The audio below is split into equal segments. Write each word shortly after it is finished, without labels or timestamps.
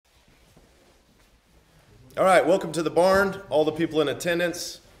All right, welcome to the barn, all the people in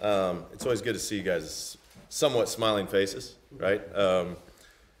attendance. It's always good to see you guys' somewhat smiling faces, right? I've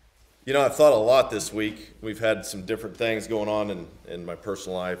thought a lot this week. We've had some different things going on in my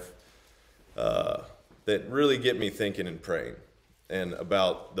personal life that really get me thinking and praying, and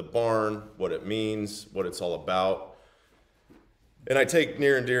about the barn, what it means, what it's all about. And I take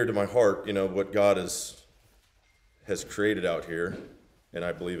near and dear to my heart, what God has created out here, and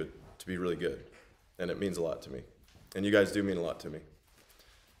I believe it to be really good. And it means a lot to me. And you guys do mean a lot to me.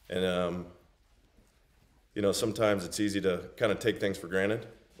 And, sometimes it's easy to kind of take things for granted,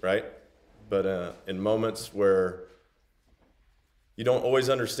 right? But in moments where you don't always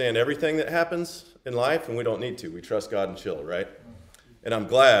understand everything that happens in life, and we don't need to, we trust God and chill, right? And I'm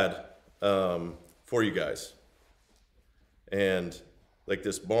glad for you guys. And like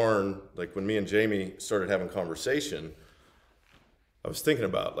this barn, like when me and Jamie started having conversation, I was thinking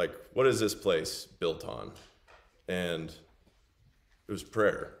about, like, what is this place built on? And it was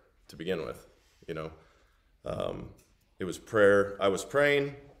prayer to begin with, It was prayer. I was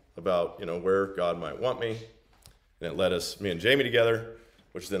praying about, where God might want me. And it led us, me and Jamie together,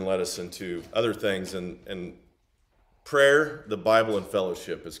 which then led us into other things. And prayer, the Bible, and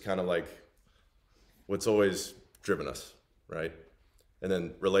fellowship is kind of like what's always driven us, right? And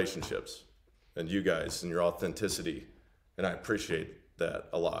then relationships and you guys and your authenticity. And I appreciate that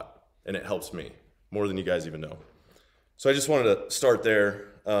a lot. And it helps me more than you guys even know. So I just wanted to start there.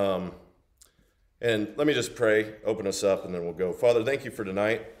 And let me just pray, open us up, and then we'll go. Father, thank you for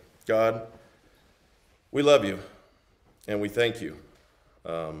tonight. God, we love you, and we thank you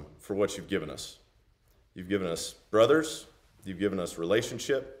for what you've given us. You've given us brothers. You've given us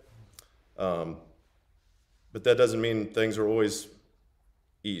relationship. But that doesn't mean things are always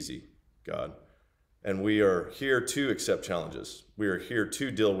easy, God. And we are here to accept challenges. We are here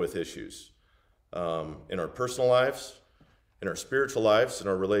to deal with issues in our personal lives, in our spiritual lives, in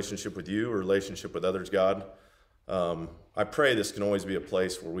our relationship with you, or relationship with others, God. I pray this can always be a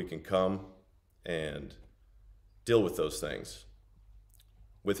place where we can come and deal with those things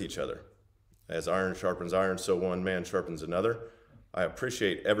with each other. As iron sharpens iron, so one man sharpens another. I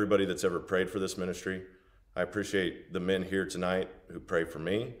appreciate everybody that's ever prayed for this ministry. I appreciate the men here tonight who pray for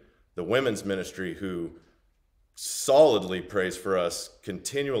me. The women's ministry who solidly prays for us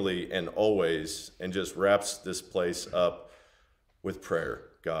continually and always, and just wraps this place up with prayer,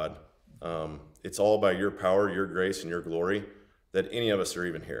 God. It's all by your power, your grace, and your glory that any of us are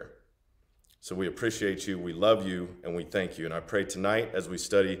even here. So we appreciate you, we love you, and we thank you. And I pray tonight as we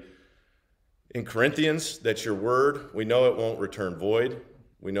study in Corinthians that your word, we know it won't return void.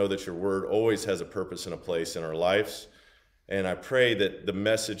 We know that your word always has a purpose and a place in our lives. And I pray that the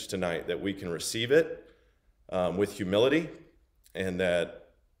message tonight, that we can receive it with humility, and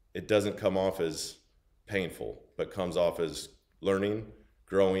that it doesn't come off as painful, but comes off as learning,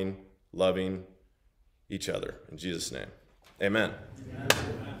 growing, loving each other. In Jesus' name, amen.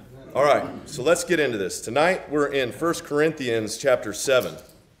 All right, so let's get into this. Tonight we're in 1 Corinthians chapter 7.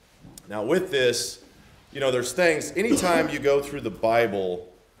 Now with this, there's things, anytime you go through the Bible,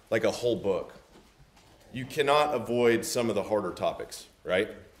 like a whole book, you cannot avoid some of the harder topics, right?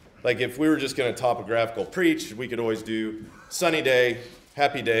 Like if we were just going to topographical preach, we could always do sunny day,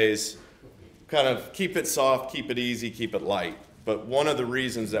 happy days, kind of keep it soft, keep it easy, keep it light. But one of the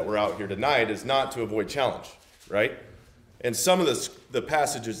reasons that we're out here tonight is not to avoid challenge, right? And some of the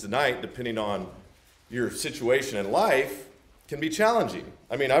passages tonight, depending on your situation in life, can be challenging.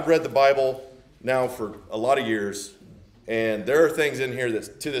 I mean, I've read the Bible now for a lot of years, and there are things in here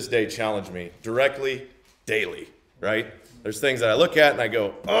that to this day challenge me directly, daily, right? There's things that I look at and I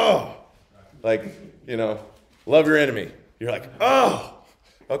go, oh, like, love your enemy. You're like, oh,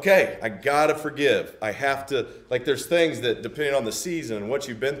 okay, I gotta forgive. I have to, like, there's things that depending on the season and what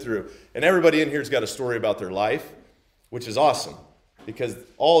you've been through, and everybody in here's got a story about their life, which is awesome because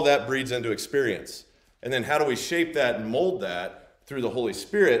all that breeds into experience. And then how do we shape that and mold that through the Holy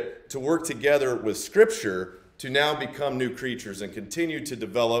Spirit to work together with Scripture to now become new creatures and continue to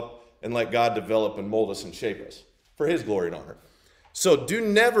develop and let God develop and mold us and shape us for his glory and honor. So do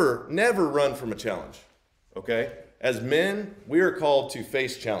never run from a challenge, okay? As men, we are called to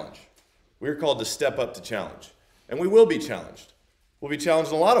face challenge. We are called to step up to challenge. And we will be challenged. We'll be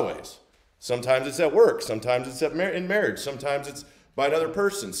challenged in a lot of ways. Sometimes it's at work. Sometimes it's in marriage. Sometimes it's by another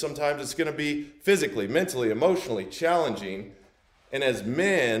person. Sometimes it's going to be physically, mentally, emotionally challenging. And as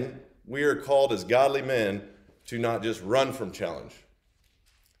men, we are called as godly men to not just run from challenge.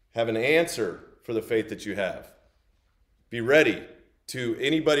 Have an answer for the faith that you have. Be ready to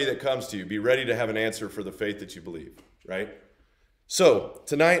anybody that comes to you. Be ready to have an answer for the faith that you believe, right? So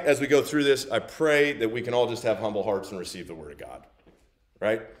tonight, as we go through this, I pray that we can all just have humble hearts and receive the word of God,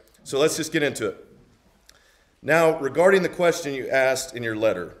 right? So let's just get into it. Now, regarding the question you asked in your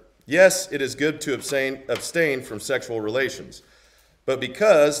letter, yes, it is good to abstain from sexual relations, but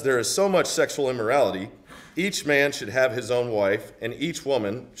because there is so much sexual immorality, each man should have his own wife, and each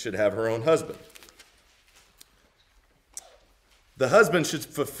woman should have her own husband. The husband should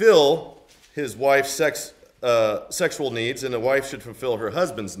fulfill his wife's sexual needs, and the wife should fulfill her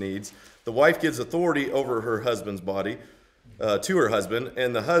husband's needs. The wife gives authority over her husband's body to her husband,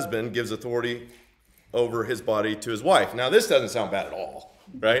 and the husband gives authority over his body to his wife. Now, this doesn't sound bad at all,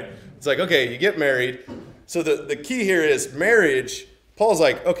 right? It's like, okay, you get married. So the key here is marriage. Paul's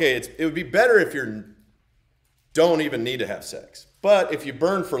like, okay, it would be better if you don't even need to have sex. But if you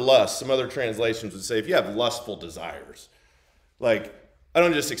burn for lust, some other translations would say if you have lustful desires, like, I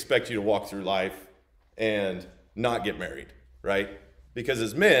don't just expect you to walk through life and not get married, right? Because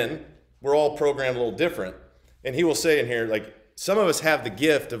as men, we're all programmed a little different. And he will say in here, like, some of us have the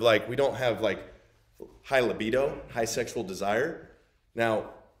gift of, like, we don't have, like, high libido, high sexual desire. Now,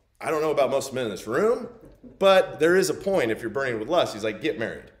 I don't know about most men in this room, but there is a point if you're burning with lust. He's like, get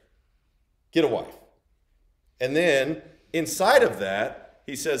married, get a wife. And then inside of that,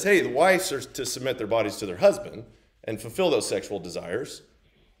 he says, hey, the wives are to submit their bodies to their husband and fulfill those sexual desires.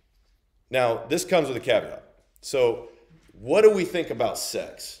 Now, this comes with a caveat. So what do we think about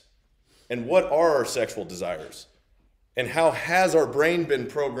sex? And what are our sexual desires? And how has our brain been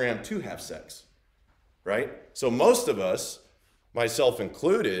programmed to have sex? Right? So most of us, myself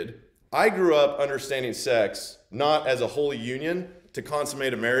included, I grew up understanding sex not as a holy union to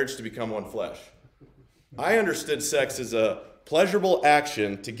consummate a marriage to become one flesh. I understood sex as a pleasurable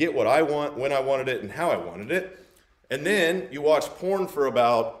action to get what I want, when I wanted it, and how I wanted it. And then you watch porn for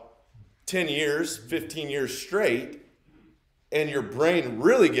about 10 years, 15 years straight, and your brain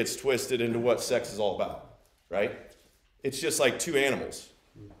really gets twisted into what sex is all about, right? It's just like two animals.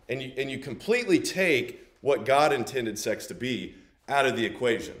 And you completely take what God intended sex to be out of the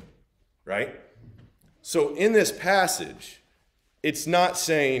equation, right? So in this passage, it's not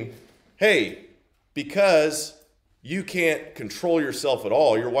saying, hey, because you can't control yourself at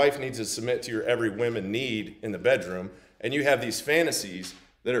all, your wife needs to submit to your every whim and need in the bedroom, and you have these fantasies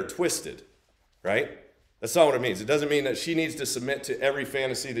that are twisted, right? That's not what it means. It doesn't mean that she needs to submit to every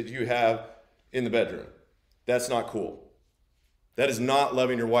fantasy that you have in the bedroom. That's not cool. That is not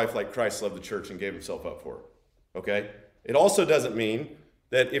loving your wife like Christ loved the church and gave himself up for her, okay? It also doesn't mean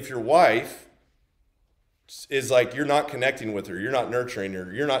that if your wife is like, you're not connecting with her, you're not nurturing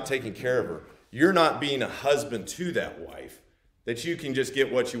her, you're not taking care of her, you're not being a husband to that wife, that you can just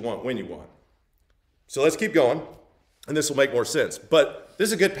get what you want when you want. So let's keep going, and this will make more sense. But this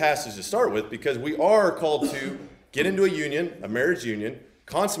is a good passage to start with because we are called to get into a union, a marriage union,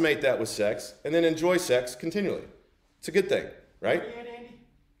 consummate that with sex, and then enjoy sex continually. It's a good thing, right?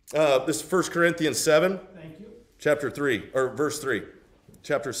 This is 1 Corinthians 7, chapter 3, or verse 3.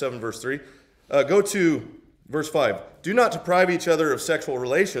 Chapter 7, verse 3. Go to verse 5. Do not deprive each other of sexual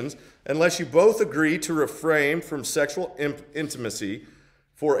relations unless you both agree to refrain from sexual intimacy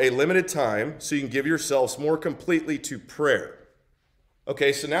for a limited time so you can give yourselves more completely to prayer.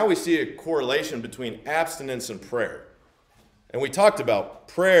 Okay, so now we see a correlation between abstinence and prayer. And we talked about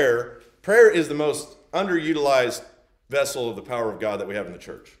prayer. Prayer is the most underutilized vessel of the power of God that we have in the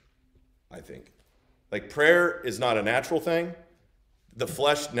church, I think. Like, prayer is not a natural thing. The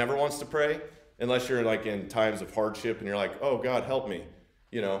flesh never wants to pray unless you're like in times of hardship and you're like, oh, God, help me.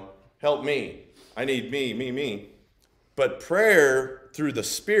 You know, help me. I need me. But prayer through the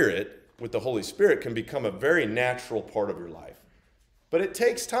Spirit, with the Holy Spirit, can become a very natural part of your life. But it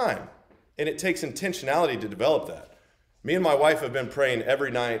takes time, and it takes intentionality to develop that. Me and my wife have been praying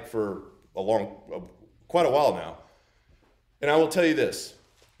every night for quite a while now. And I will tell you this.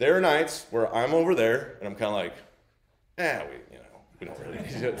 There are nights where I'm over there, and I'm kind of like, we don't really need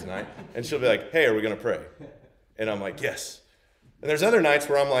to do it tonight. And she'll be like, hey, are we going to pray? And I'm like, yes. And there's other nights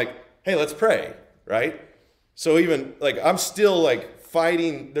where I'm like, hey, let's pray, right? So even, like, I'm still, like,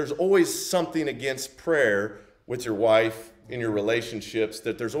 fighting. There's always something against prayer with your wife in your relationships,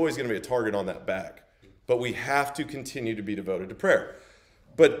 that there's always going to be a target on that back. But we have to continue to be devoted to prayer.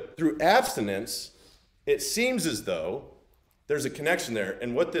 But through abstinence, it seems as though there's a connection there.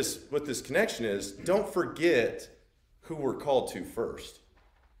 And what this connection is, don't forget who we're called to first.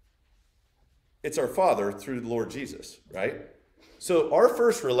 It's our Father through the Lord Jesus, right? So our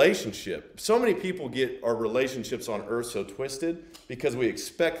first relationship, so many people get our relationships on earth so twisted because we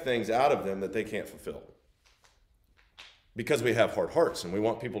expect things out of them that they can't fulfill. Because we have hard hearts and we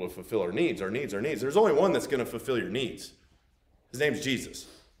want people to fulfill our needs. There's only one that's going to fulfill your needs, His name's Jesus.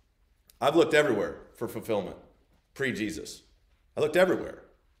 I've looked everywhere for fulfillment, pre-Jesus. I looked everywhere.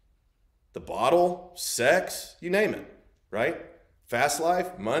 The bottle, sex, you name it, right? Fast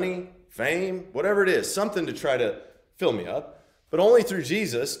life, money, fame, whatever it is, something to try to fill me up. But only through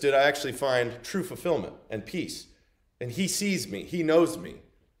Jesus did I actually find true fulfillment and peace. And he sees me, he knows me,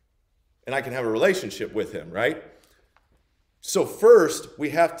 and I can have a relationship with him, right? So first,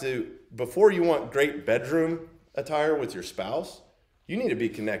 we have to, before you want great bedroom attire with your spouse, you need to be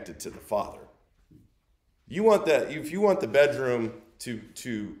connected to the Father. You want that, if you want the bedroom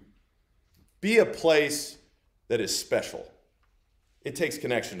to be a place that is special, it takes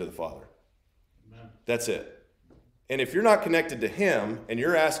connection to the Father. Amen. That's it. And if you're not connected to him and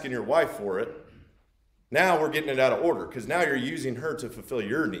you're asking your wife for it, now we're getting it out of order because now you're using her to fulfill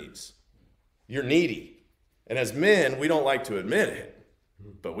your needs. You're needy. And as men, we don't like to admit it,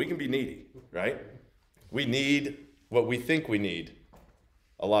 but we can be needy, right? We need what we think we need,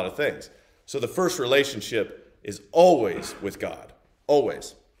 a lot of things. So the first relationship is always with God,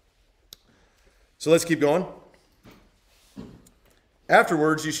 always. So let's keep going.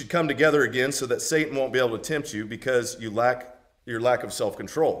 Afterwards, you should come together again so that Satan won't be able to tempt you because your lack of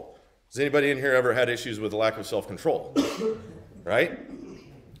self-control. Has anybody in here ever had issues with the lack of self-control? Right?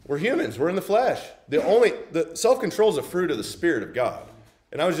 We're humans. We're in the flesh. The self-control is a fruit of the Spirit of God.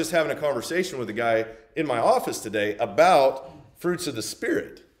 And I was just having a conversation with a guy in my office today about fruits of the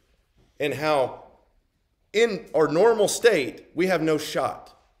Spirit and how in our normal state, we have no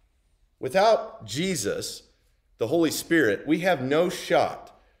shot. Without Jesus, the Holy Spirit, we have no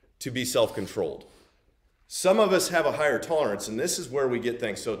shot to be self-controlled. Some of us have a higher tolerance, and this is where we get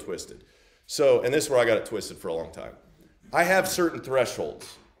things so twisted. And this is where I got it twisted for a long time. I have certain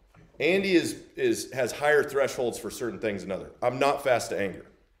thresholds. Andy has higher thresholds for certain things than others. I'm not fast to anger.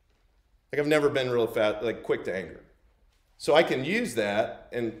 I've never been real fast, quick to anger. So I can use that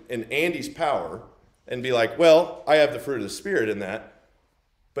and Andy's power and be like, well, I have the fruit of the Spirit in that.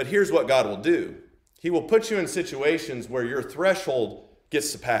 But here's what God will do. He will put you in situations where your threshold gets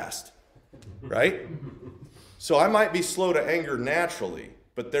surpassed, right? So I might be slow to anger naturally,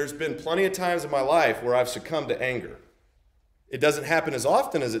 but there's been plenty of times in my life where I've succumbed to anger. It doesn't happen as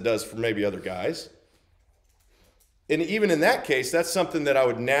often as it does for maybe other guys. And even in that case, that's something that I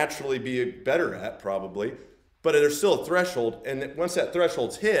would naturally be better at probably, but there's still a threshold. And once that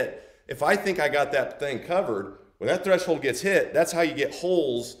threshold's hit, if I think I got that thing covered, when that threshold gets hit, that's how you get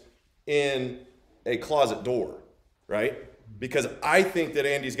holes in a closet door, right? Because I think that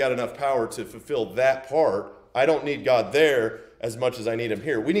Andy's got enough power to fulfill that part. I don't need God there as much as I need him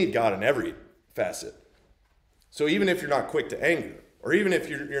here. We need God in every facet. So even if you're not quick to anger, or even if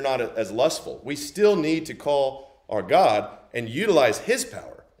you're not as lustful, we still need to call our God and utilize his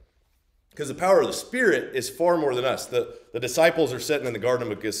power. Because the power of the Spirit is far more than us. The disciples are sitting in the Garden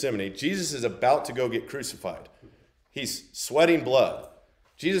of Gethsemane. Jesus is about to go get crucified. He's sweating blood.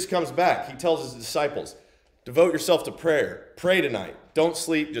 Jesus comes back. He tells his disciples, devote yourself to prayer. Pray tonight. Don't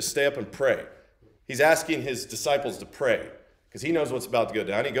sleep. Just stay up and pray. He's asking his disciples to pray because he knows what's about to go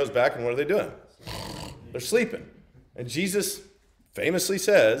down. He goes back and what are they doing? They're sleeping. And Jesus famously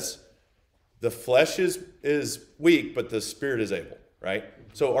says, the flesh is weak, but the Spirit is able, right?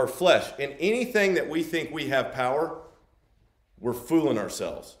 So our flesh, in anything that we think we have power, we're fooling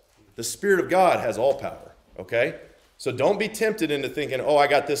ourselves. The Spirit of God has all power, okay? So don't be tempted into thinking, oh, I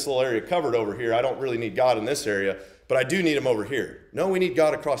got this little area covered over here. I don't really need God in this area, but I do need him over here. No, we need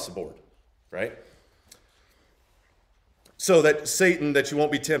God across the board, right? So that Satan, that you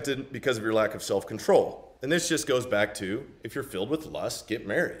won't be tempted because of your lack of self-control. And this just goes back to, if you're filled with lust, get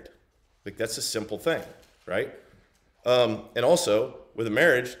married. That's a simple thing, right? And also, with a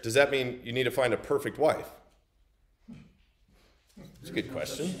marriage, does that mean you need to find a perfect wife? It's a good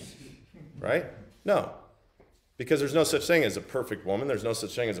question, right? No. Because there's no such thing as a perfect woman. There's no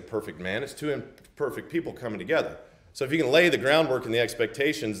such thing as a perfect man. It's two imperfect people coming together. So if you can lay the groundwork and the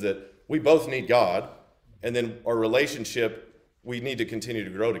expectations that we both need God, and then our relationship, we need to continue to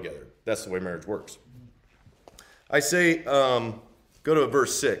grow together. That's the way marriage works. I say, go to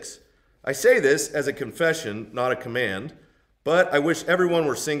verse 6. I say this as a confession, not a command, but I wish everyone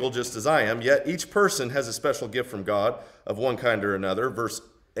were single just as I am, yet each person has a special gift from God of one kind or another. Verse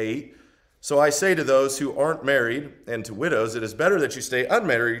 8. So I say to those who aren't married and to widows, it is better that you stay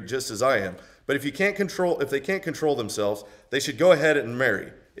unmarried just as I am. But if they can't control themselves, they should go ahead and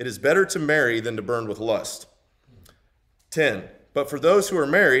marry. It is better to marry than to burn with lust. 10. But for those who are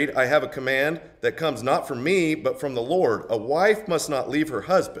married, I have a command that comes not from me, but from the Lord. A wife must not leave her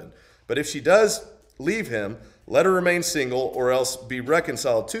husband. But if she does leave him, let her remain single or else be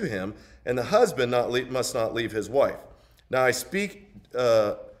reconciled to him. And the husband must not leave his wife. Now I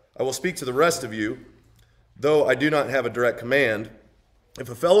will speak to the rest of you, though I do not have a direct command. If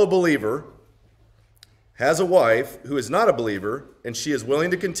a fellow believer has a wife who is not a believer, and she is willing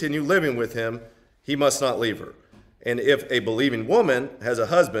to continue living with him, he must not leave her. And if a believing woman has a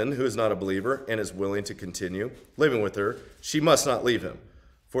husband who is not a believer and is willing to continue living with her, she must not leave him.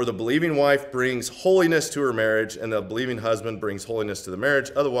 For the believing wife brings holiness to her marriage, and the believing husband brings holiness to the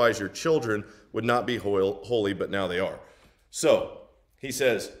marriage. Otherwise, your children would not be holy, but now they are. So, he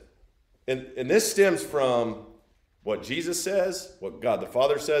says, and this stems from what Jesus says, what God the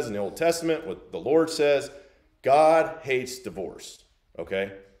Father says in the Old Testament, what the Lord says. God hates divorce,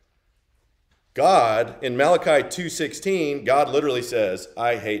 okay? God, in Malachi 2:16, God literally says,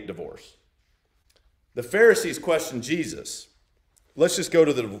 I hate divorce. The Pharisees questioned Jesus. Let's just go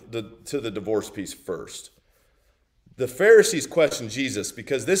to the divorce piece first. The Pharisees questioned Jesus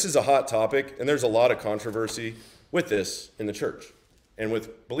because this is a hot topic, and there's a lot of controversy with this in the church and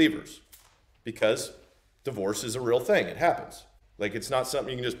with believers, because divorce is a real thing. It happens. Like, it's not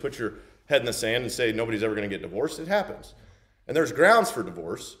something you can just put your head in the sand and say nobody's ever going to get divorced. It happens. And there's grounds for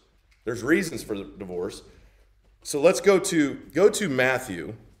divorce. There's reasons for the divorce. So let's go to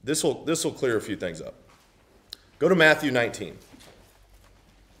Matthew. This will clear a few things up. Go to Matthew 19.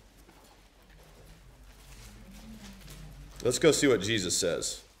 Let's go see what Jesus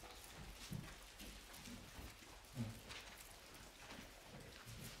says.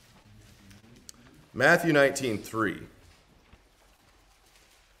 Matthew 19:3.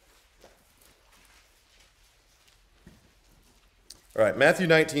 All right, Matthew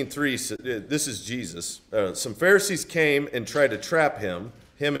 19:3, this is Jesus. Some Pharisees came and tried to trap him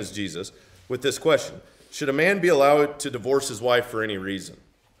as Jesus, with this question: should a man be allowed to divorce his wife for any reason?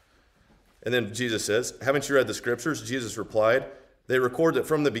 And then Jesus says, haven't you read the scriptures? Jesus replied, they record that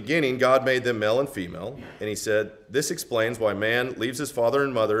from the beginning God made them male and female. And he said, this explains why man leaves his father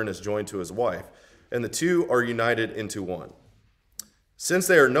and mother and is joined to his wife, and the two are united into one. Since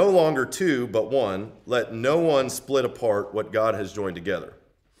they are no longer two, but one, let no one split apart what God has joined together.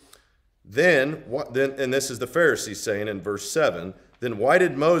 Then, and this is the Pharisees saying in verse 7, then why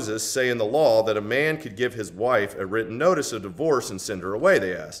did Moses say in the law that a man could give his wife a written notice of divorce and send her away,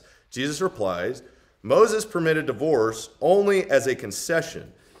 they asked. Jesus replies, Moses permitted divorce only as a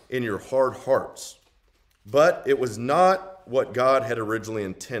concession in your hard hearts, but it was not what God had originally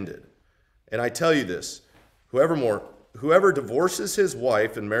intended. And I tell you this, whoever divorces his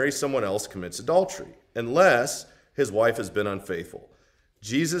wife and marries someone else commits adultery, unless his wife has been unfaithful.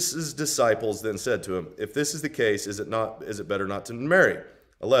 Jesus' disciples then said to him, if this is the case, is it better not to marry?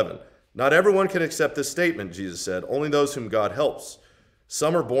 11. Not everyone can accept this statement, Jesus said, only those whom God helps.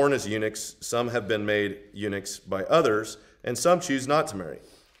 Some are born as eunuchs, some have been made eunuchs by others, and some choose not to marry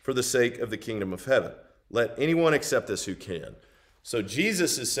for the sake of the kingdom of heaven. Let anyone accept this who can. So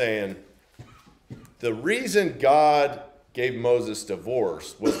Jesus is saying the reason God gave Moses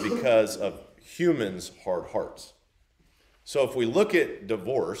divorce was because of humans' hard hearts. So if we look at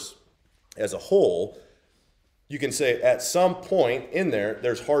divorce as a whole, you can say at some point in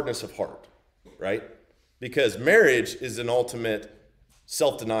there's hardness of heart, right? Because marriage is an ultimate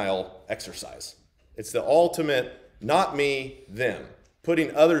self-denial exercise. It's the ultimate, not me, them,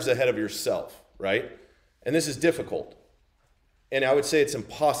 putting others ahead of yourself, right? And this is difficult. And I would say it's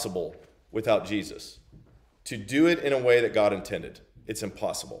impossible without Jesus. To do it in a way that God intended, it's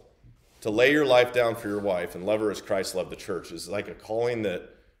impossible. To lay your life down for your wife and love her as Christ loved the church is like a calling that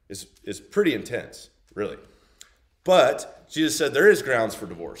is pretty intense, really. But Jesus said there is grounds for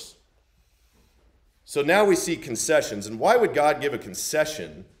divorce. So now we see concessions. And why would God give a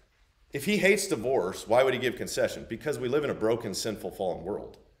concession? If he hates divorce, why would he give concession? Because we live in a broken, sinful, fallen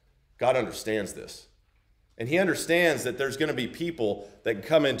world. God understands this. And he understands that there's going to be people that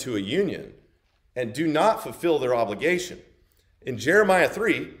come into a union and do not fulfill their obligation. In Jeremiah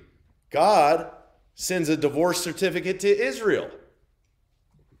 3, God sends a divorce certificate to Israel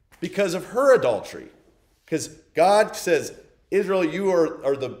because of her adultery. Because God says, Israel, you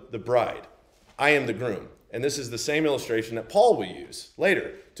are the bride. I am the groom. And this is the same illustration that Paul will use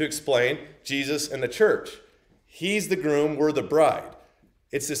later to explain Jesus and the church. He's the groom, we're the bride.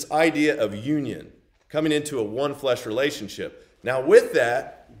 It's this idea of union, coming into a one flesh relationship. Now with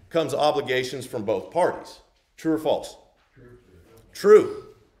that comes obligations from both parties. True or false? True.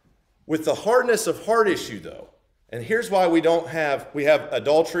 With the hardness of heart issue though, and here's why we have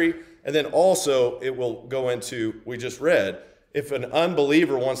adultery, and then also it will go into, we just read, if an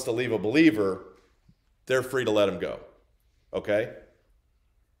unbeliever wants to leave a believer, they're free to let him go. Okay?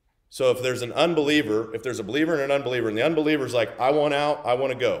 So if there's an unbeliever, if there's a believer and an unbeliever, and the unbeliever's like, I want out, I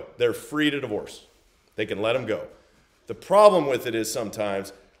want to go, they're free to divorce. They can let him go. The problem with it is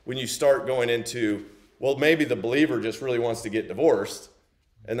sometimes when you start going into, well, maybe the believer just really wants to get divorced,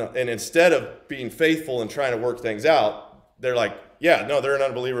 and instead of being faithful and trying to work things out, they're like, yeah, no, they're an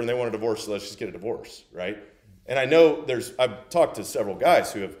unbeliever and they want a divorce, so let's just get a divorce, right? And I know I've talked to several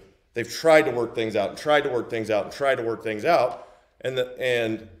guys who they've tried to work things out and tried to work things out and tried to work things out, and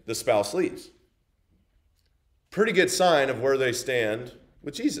the spouse leaves. Pretty good sign of where they stand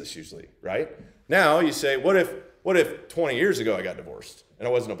with Jesus usually, right? Now you say, what if 20 years ago I got divorced and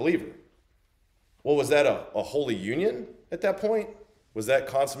I wasn't a believer? Well, was that a holy union at that point? Was that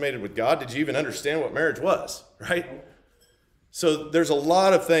consummated with God? Did you even understand what marriage was, right? So there's a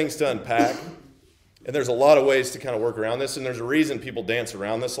lot of things to unpack, and there's a lot of ways to kind of work around this, and there's a reason people dance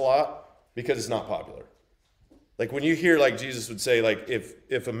around this a lot, because it's not popular. Like when you hear, like Jesus would say, like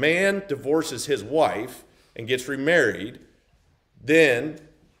if a man divorces his wife and gets remarried, then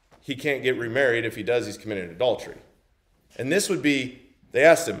he can't get remarried. If he does, he's committing adultery. And this would be, they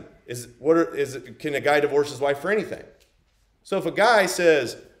asked him, can a guy divorce his wife for anything? So if a guy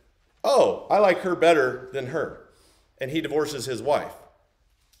says, oh, I like her better than her, and he divorces his wife,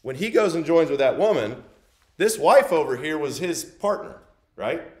 when he goes and joins with that woman, this wife over here was his partner,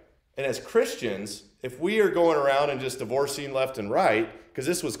 right? And as Christians, if we are going around and just divorcing left and right, because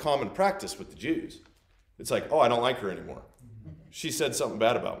this was common practice with the Jews, it's like, oh, I don't like her anymore. She said something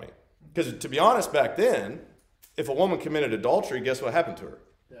bad about me. Because to be honest, back then, if a woman committed adultery, guess what happened to her?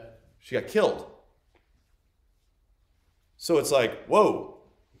 She got killed. So it's like, whoa,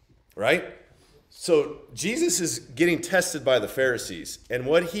 right? So Jesus is getting tested by the Pharisees, and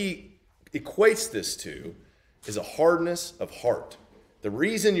what he equates this to is a hardness of heart. The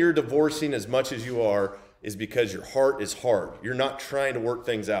reason you're divorcing as much as you are is because your heart is hard. You're not trying to work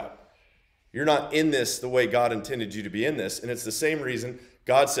things out. You're not in this the way God intended you to be in this, and it's the same reason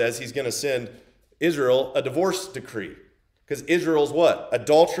God says he's going to send Israel a divorce decree, because Israel's what?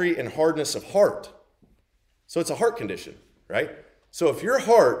 Adultery and hardness of heart. So it's a heart condition, right? So if your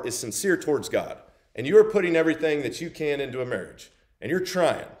heart is sincere towards God, and you are putting everything that you can into a marriage, and you're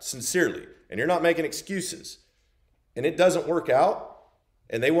trying sincerely, and you're not making excuses, and it doesn't work out,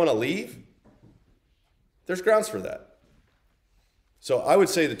 and they want to leave, there's grounds for that. So I would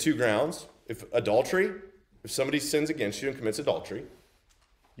say the two grounds, if somebody sins against you and commits adultery,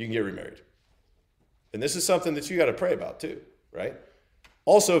 you can get remarried. And this is something that you got to pray about too, right?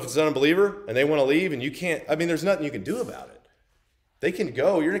 Also, if it's an unbeliever and they want to leave and you can't, there's nothing you can do about it. They can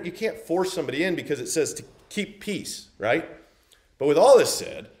go. You can't force somebody in because it says to keep peace, right? But with all this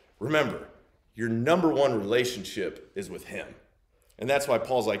said, remember, your number one relationship is with him. And that's why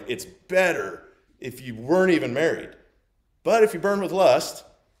Paul's like, it's better if you weren't even married. But if you burn with lust,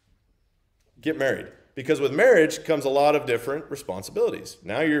 get married. Because with marriage comes a lot of different responsibilities.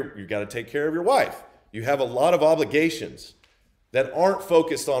 Now you've got to take care of your wife. You have a lot of obligations that aren't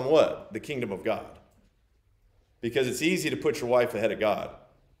focused on what? The kingdom of God. Because it's easy to put your wife ahead of God.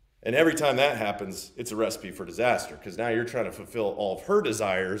 And every time that happens, it's a recipe for disaster. Because now you're trying to fulfill all of her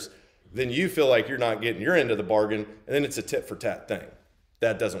desires. Then you feel like you're not getting your end of the bargain. And then it's a tit for tat thing.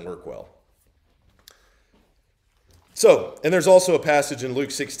 That doesn't work well. So, and there's also a passage in Luke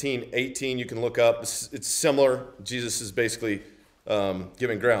 16:18 you can look up. It's similar. Jesus is basically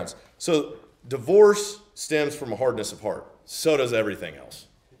giving grounds. So divorce stems from a hardness of heart. So does everything else,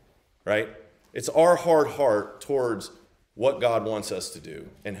 right? It's our hard heart towards what God wants us to do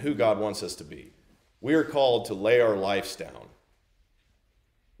and who God wants us to be. We are called to lay our lives down.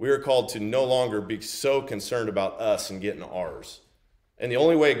 We are called to no longer be so concerned about us and getting ours. And the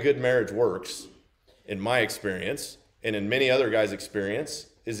only way a good marriage works, in my experience, and in many other guys' experience,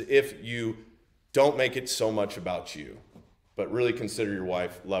 is if you don't make it so much about you, but really consider your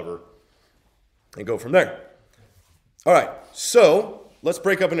wife, love her, and go from there. All right, so let's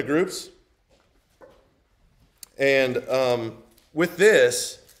break up into groups. And with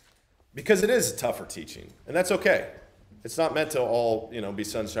this, because it is tougher teaching, and that's okay. It's not meant to all, be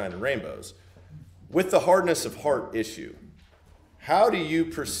sunshine and rainbows. With the hardness of heart issue, how do you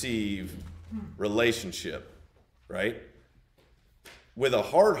perceive relationship? Right? With a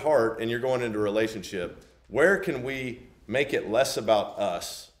hard heart and you're going into a relationship, where can we make it less about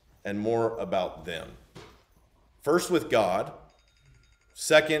us and more about them? First with God.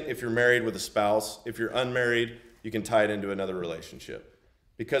 Second, if you're married with a spouse. If you're unmarried, you can tie it into another relationship.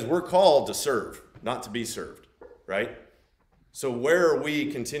 Because we're called to serve, not to be served, right? So where are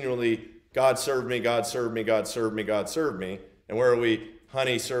we continually, God served me, God served me, God served me, God served me, and where are we,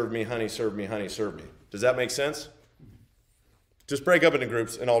 honey, serve me, honey, serve me, honey, serve me? Does that make sense? Just break up into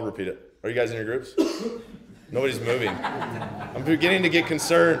groups, and I'll repeat it. Are you guys in your groups? Nobody's moving. I'm beginning to get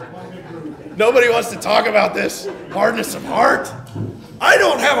concerned. Nobody wants to talk about this hardness of heart. I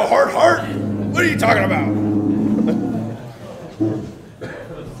don't have a hard heart. What are you talking about?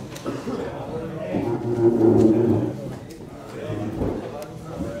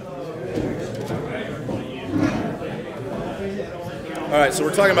 All right, so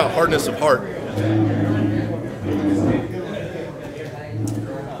we're talking about hardness of heart.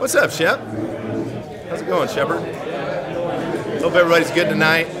 What's up, Shep? How's it going, Shepherd? Hope everybody's good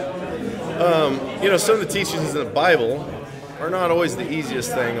tonight. Some of the teachings in the Bible are not always the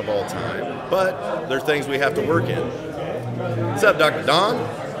easiest thing of all time, but they're things we have to work in. What's up, Dr. Don?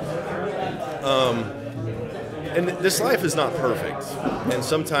 And this life is not perfect, and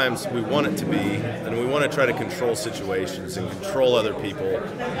sometimes we want it to be, and we want to try to control situations and control other people,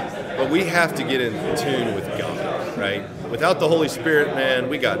 but we have to get in tune with God, right? Without the Holy Spirit, man,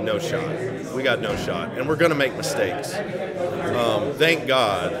 we got no shot. We got no shot, and we're going to make mistakes. Thank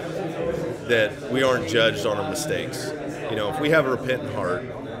God that we aren't judged on our mistakes. If we have a repentant heart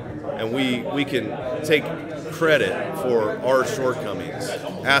and we can take credit for our shortcomings,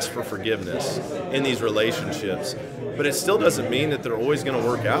 ask for forgiveness in these relationships, but it still doesn't mean that they're always going to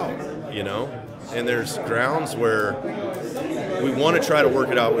work out, And there's grounds where we want to try to work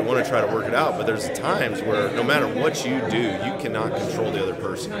it out, but there's times where no matter what you do, you cannot control the other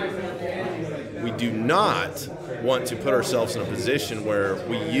person. We do not want to put ourselves in a position where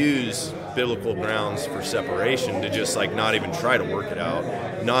we use biblical grounds for separation to just not even try to work it out,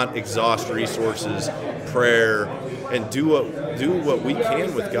 not exhaust resources, prayer, and do what we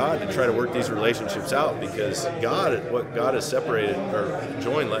can with God to try to work these relationships out, because what God has separated or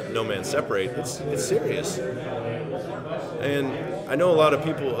joined, let no man separate. It's serious. And I know a lot of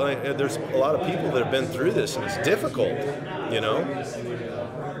people, there's a lot of people that have been through this, and it's difficult,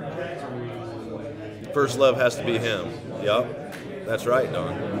 First love has to be Him. Yep, that's right,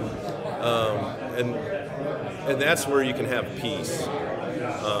 Don. And that's where you can have peace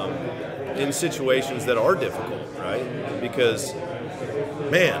in situations that are difficult, right? Because,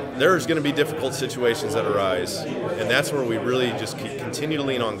 man, there's going to be difficult situations that arise, and that's where we really just continue to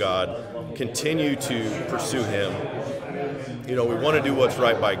lean on God, continue to pursue Him. We want to do what's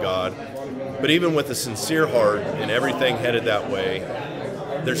right by God, but even with a sincere heart and everything headed that way,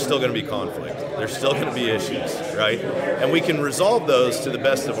 there's still going to be conflict. There's still going to be issues, right? And we can resolve those to the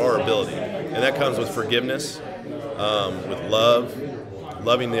best of our ability. And that comes with forgiveness, with love,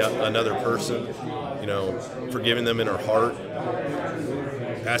 loving another person, forgiving them in our heart,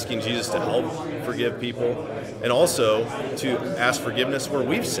 asking Jesus to help forgive people, and also to ask forgiveness where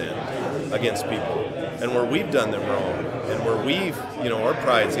we've sinned against people and where we've done them wrong and where we've, our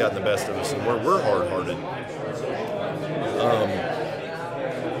pride's gotten the best of us and where we're hard-hearted.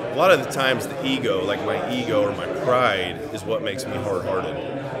 A lot of the times the ego, like my ego or my pride, is what makes me hard-hearted.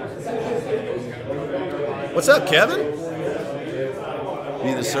 What's up, Kevin?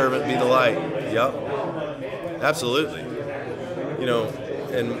 Be the servant, be the light. Yep. Absolutely.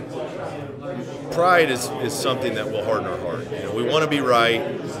 And pride is something that will harden our heart. We want to be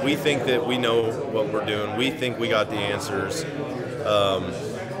right. We think that we know what we're doing. We think we got the answers.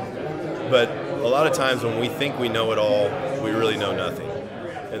 But a lot of times when we think we know it all, we really know nothing.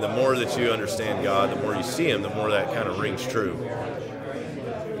 And the more that you understand God, the more you see Him, the more that kind of rings true.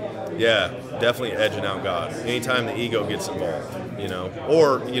 Yeah, definitely edging out God. Anytime the ego gets involved,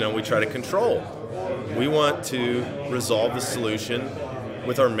 or, we try to control. We want to resolve the solution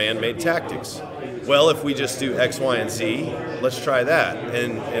with our man-made tactics. Well, if we just do X, Y, and Z, let's try that.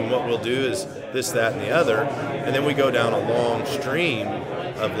 And what we'll do is this, that, and the other. And then we go down a long stream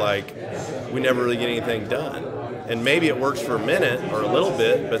of we never really get anything done. And maybe it works for a minute or a little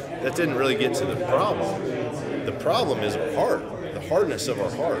bit, but that didn't really get to the problem. The problem is our heart, the hardness of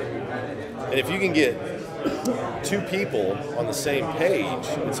our heart. And if you can get two people on the same page,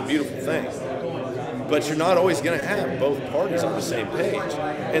 it's a beautiful thing. But you're not always going to have both parties on the same page.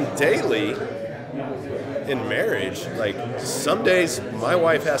 And daily, in marriage, some days my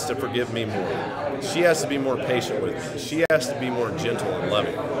wife has to forgive me more. She has to be more patient with me. She has to be more gentle and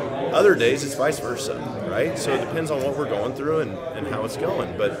loving. Other days, it's vice versa, right? So it depends on what we're going through and how it's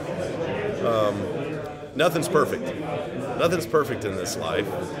going. But nothing's perfect. Nothing's perfect in this life.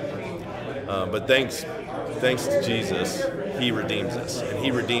 But thanks to Jesus, He redeems us, and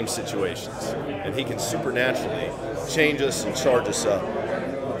He redeems situations. And He can supernaturally change us and charge us up.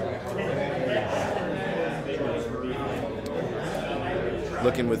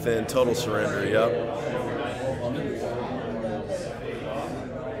 Looking within, total surrender, yep.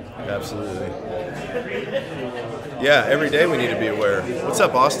 Absolutely. Yeah, every day we need to be aware. What's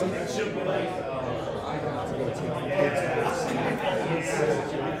up, Austin?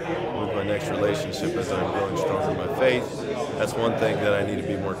 Move my next next relationship as I'm growing stronger in my faith. That's one thing that I need to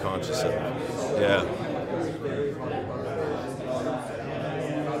be more conscious of. Yeah.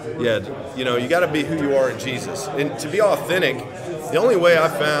 Yeah, you know, you got to be who you are in Jesus. And to be authentic, the only way I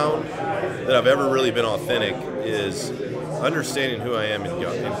found that I've ever really been authentic is understanding who I am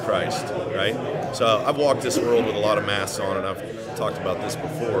in Christ, right? So I've walked this world with a lot of masks on, and I've talked about this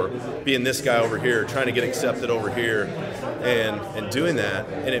before, being this guy over here, trying to get accepted over here, and doing that,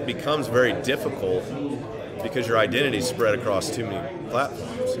 and it becomes very difficult because your identity is spread across too many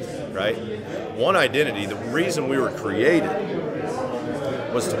platforms, right? One identity, the reason we were created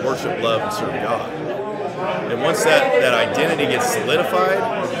was to worship, love, and serve God. And once that identity gets solidified,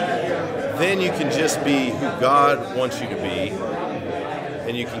 then you can just be who God wants you to be,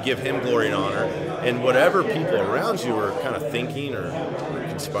 and you can give Him glory and honor. And whatever people around you are kind of thinking or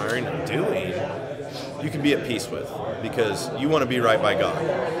conspiring or doing, you can be at peace with, because you want to be right by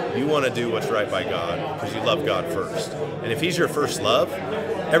God. You want to do what's right by God because you love God first. And if He's your first love,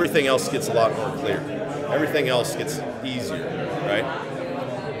 everything else gets a lot more clear. Everything else gets easier, right?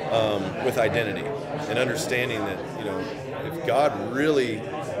 With identity and understanding that, you know, if God really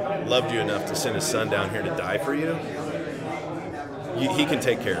loved you enough to send His Son down here to die for you, He can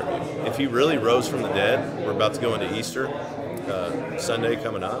take care of you. If He really rose from the dead, we're about to go into Easter Sunday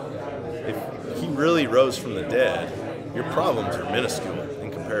coming up. If He really rose from the dead, your problems are minuscule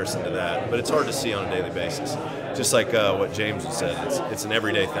in comparison to that, but it's hard to see on a daily basis. Just like what James said, it's an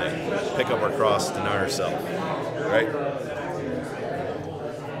everyday thing. Pick up our cross, deny ourselves, right?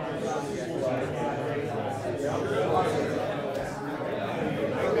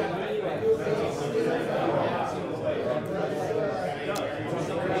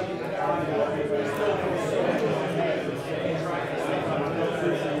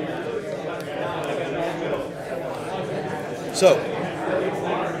 So,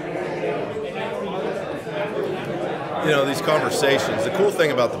 you know, these conversations, the cool thing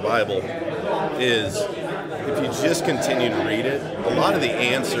about the Bible is if you just continue to read it, a lot of the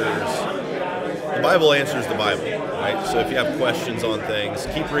answers, the Bible answers the Bible, right? So if you have questions on things,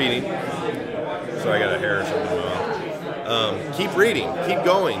 keep reading. Sorry, I got a hair or something going on. Keep reading, keep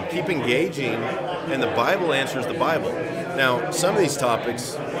going, keep engaging, and the Bible answers the Bible. Now, some of these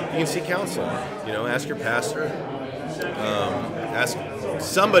topics, you can seek counsel. You know, ask your pastor. Ask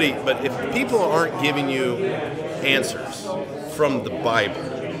somebody, but if people aren't giving you answers from the Bible,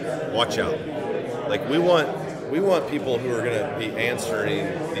 watch out. Like we want people who are going to be answering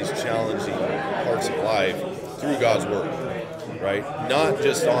these challenging parts of life through God's Word, right? Not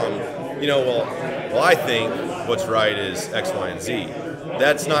just on, you know, well, I think what's right is X, Y, and Z.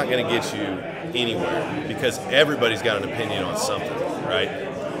 That's not going to get you anywhere because everybody's got an opinion on something, right?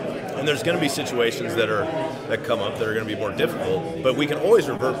 And there's going to be situations that come up that are going to be more difficult, but we can always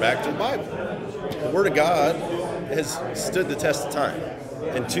revert back to the Bible. The Word of God has stood the test of time.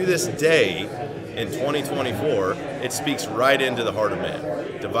 And to this day, in 2024, it speaks right into the heart of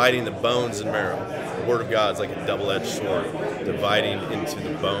man, dividing the bones and marrow. The Word of God is like a double-edged sword, dividing into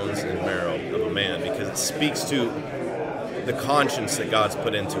the bones and marrow of a man, because it speaks to the conscience that God's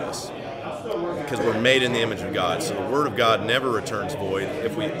put into us. Because we're made in the image of God. So the Word of God never returns void.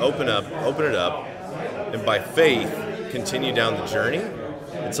 If we open it up, and by faith continue down the journey,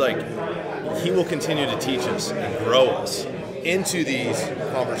 it's like He will continue to teach us and grow us into these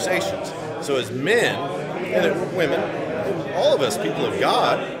conversations. So as men and women, all of us, people of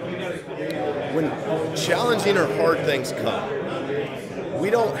God, when challenging or hard things come, we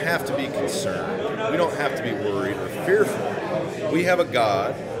don't have to be concerned. We don't have to be worried or fearful. We have a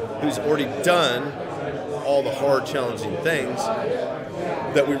God who's already done all the hard, challenging things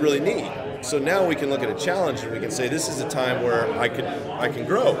that we really need. So now we can look at a challenge and we can say, this is a time where I can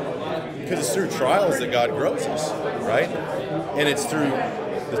grow. Because it's through trials that God grows us, right? And it's through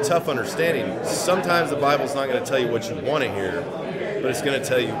the tough understanding. Sometimes the Bible's not going to tell you what you want to hear, but it's going to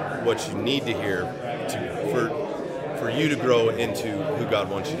tell you what you need to hear for you to grow into who God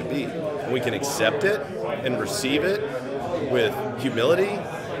wants you to be. And we can accept it and receive it with humility,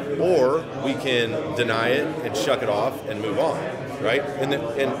 or we can deny it and shuck it off and move on, right? And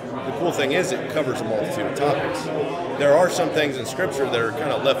the cool thing is it covers a multitude of topics. There are some things in Scripture that are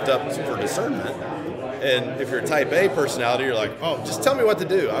kind of left up for discernment. And if you're a type A personality, you're like, oh, just tell me what to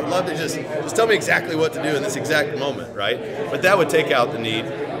do. I'd love to just tell me exactly what to do in this exact moment, right? But that would take out the need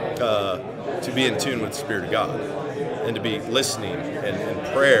to be in tune with the Spirit of God and to be listening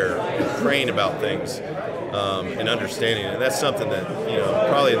and prayer and praying about things and understanding. And that's something that, you know,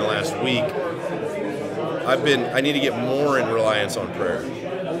 probably in the last week, I need to get more in reliance on prayer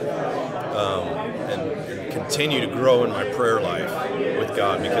and continue to grow in my prayer life with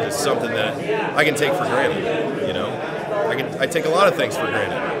God because it's something that I can take for granted. You know, I take a lot of things for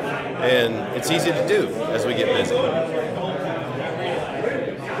granted, and it's easy to do as we get busy.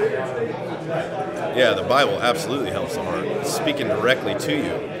 Yeah, the Bible absolutely helps the heart. It's speaking directly to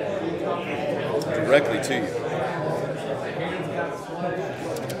you. Directly to you.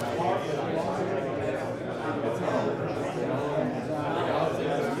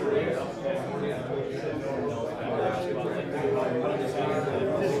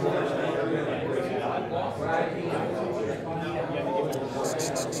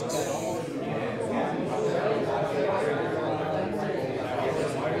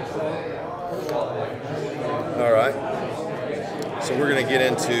 All right. So we're going to get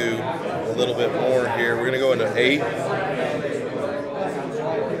into a little bit more here. We're going to go into 8.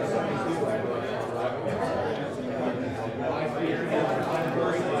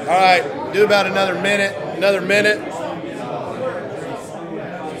 All right. Do about another minute. Another minute.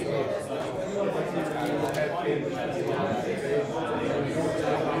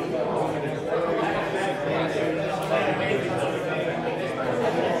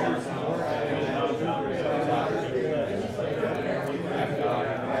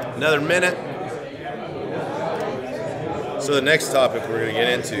 Another minute. So the next topic we're going to get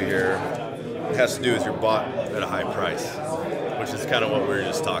into here has to do with you're bought at a high price, which is kind of what we were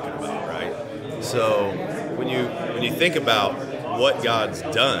just talking about, right? So when you think about what God's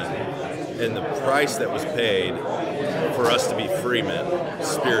done and the price that was paid for us to be free men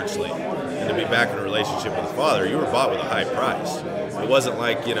spiritually and to be back in a relationship with the Father, you were bought with a high price. It wasn't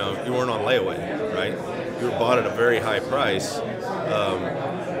like, you weren't on layaway, right? You were bought at a very high price.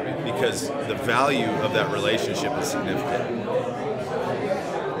 Because the value of that relationship is significant.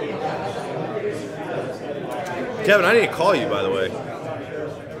 Kevin, I need to call you, by the way.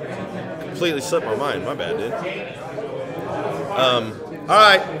 Completely slipped my mind. My bad, dude.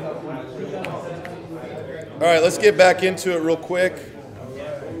 All right, let's get back into it real quick.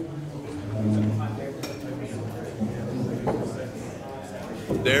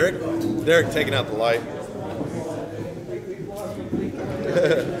 Derek taking out the light.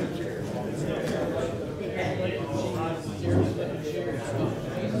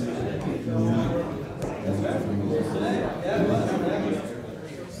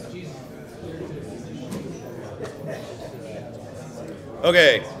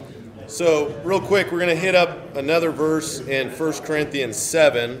 Okay, so real quick, we're going to hit up another verse in 1 Corinthians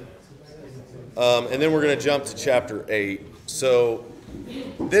 7, and then we're going to jump to chapter 8. So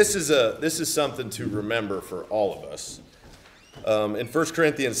this is something to remember for all of us. In 1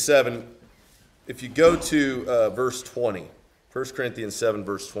 Corinthians 7, if you go to verse 20, 1 Corinthians 7,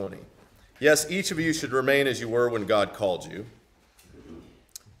 verse 20. Yes, each of you should remain as you were when God called you.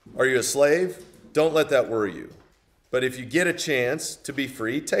 Are you a slave? Don't let that worry you. But if you get a chance to be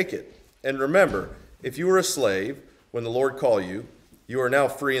free, take it. And remember, if you were a slave when the Lord called you, you are now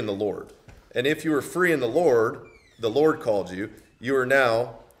free in the Lord. And if you were free in the Lord called you, you are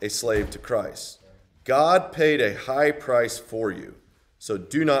now a slave to Christ. God paid a high price for you, so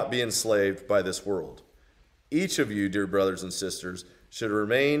do not be enslaved by this world. Each of you, dear brothers and sisters, should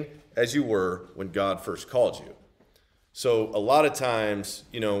remain as you were when God first called you. So a lot of times,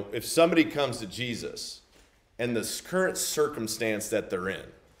 if somebody comes to Jesus and the current circumstance that they're in,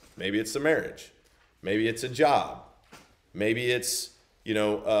 maybe it's a marriage, maybe it's a job, maybe it's,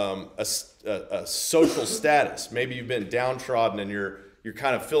 a social status, maybe you've been downtrodden and you're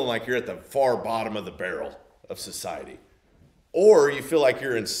kind of feeling like you're at the far bottom of the barrel of society. Or you feel like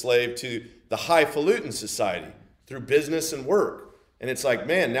you're enslaved to the highfalutin society through business and work. And it's like,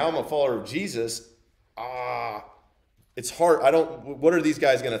 man, now I'm a follower of Jesus. It's hard. What are these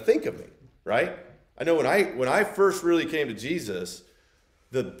guys going to think of me, right? I know when I first really came to Jesus,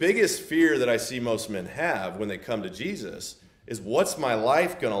 the biggest fear that I see most men have when they come to Jesus is, what's my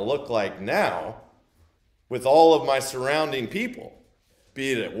life going to look like now with all of my surrounding people?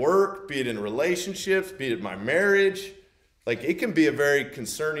 Be it at work, be it in relationships, be it in my marriage. Like, it can be a very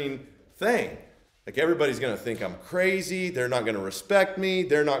concerning thing. Like, everybody's going to think I'm crazy. They're not going to respect me.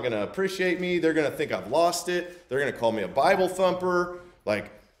 They're not going to appreciate me. They're going to think I've lost it. They're going to call me a Bible thumper.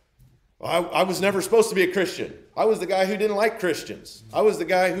 Like, I was never supposed to be a Christian. I was the guy who didn't like Christians. I was the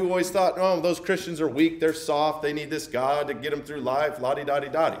guy who always thought, oh, those Christians are weak. They're soft. They need this God to get them through life.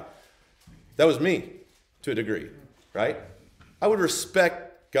 La-di-da-di-da-di. That was me to a degree, right? I would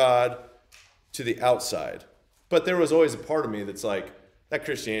respect God to the outside. But there was always a part of me that's like, that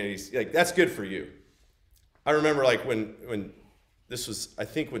Christianity's, like, that's good for you. I remember, like, when this was, I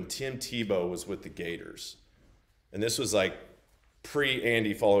think when Tim Tebow was with the Gators. And this was like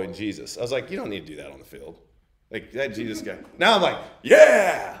pre-Andy following Jesus. I was like, you don't need to do that on the field. Like that Jesus guy. Now I'm like,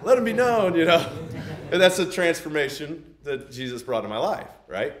 yeah, let him be known, you know. And that's a transformation that Jesus brought in my life,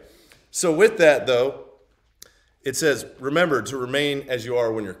 right? So with that, though, it says, remember to remain as you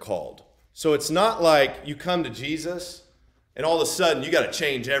are when you're called. So it's not like you come to Jesus and all of a sudden you got to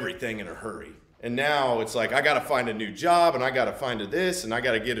change everything in a hurry. And now it's like, I got to find a new job and I got to find this and I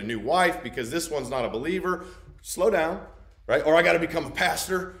got to get a new wife because this one's not a believer. Slow down, right? Or I got to become a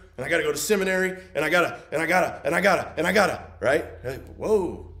pastor and I got to go to seminary and I got to, right?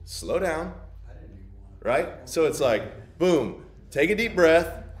 Whoa, slow down, right? So it's like, boom, take a deep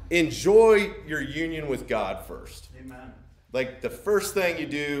breath, enjoy your union with God first. Amen. Like the first thing you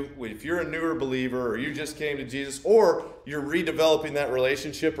do if you're a newer believer or you just came to Jesus or you're redeveloping that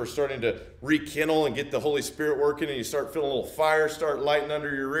relationship or starting to rekindle and get the Holy Spirit working and you start feeling a little fire start lighting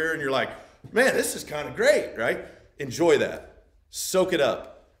under your rear and you're like, man, this is kind of great, right? Enjoy that. Soak it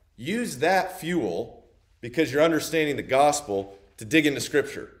up. Use that fuel because you're understanding the gospel to dig into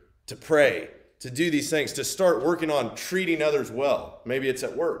Scripture, to pray, to do these things, to start working on treating others well. Maybe it's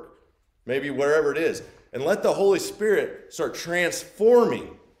at work, maybe wherever it is. And let the Holy Spirit start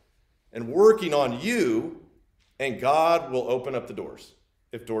transforming and working on you, and God will open up the doors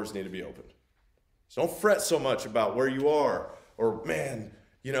if doors need to be opened. So don't fret so much about where you are or, man,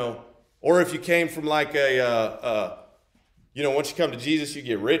 you know, or if you came from like once you come to Jesus, you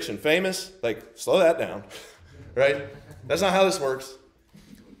get rich and famous. Like, slow that down, right? That's not how this works.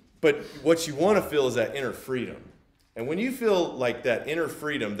 But what you want to feel is that inner freedom. And when you feel like that inner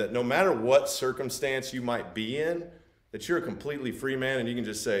freedom, that no matter what circumstance you might be in, that you're a completely free man and you can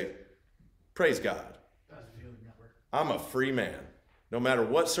just say, praise God. I'm a free man. No matter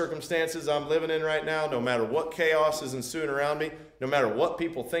what circumstances I'm living in right now, no matter what chaos is ensuing around me, no matter what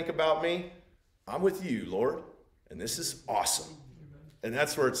people think about me, I'm with you, Lord. And this is awesome. And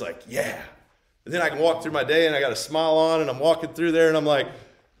that's where it's like, yeah. And then I can walk through my day and I got a smile on and I'm walking through there and I'm like,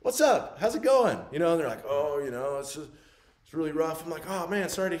 what's up? How's it going? You know, and they're like, oh, you know, it's really rough. I'm like, oh, man,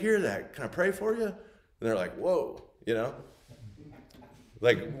 sorry to hear that. Can I pray for you? And they're like, whoa, you know.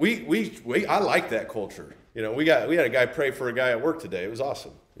 Like, I like that culture. You know, we had a guy pray for a guy at work today. It was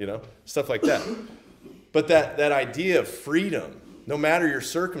awesome, you know, stuff like that. But that idea of freedom, no matter your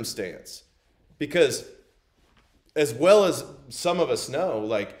circumstance, because as well as some of us know,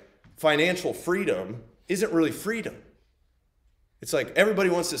 like, financial freedom isn't really freedom. It's like everybody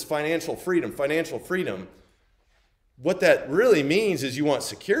wants this financial freedom. What that really means is you want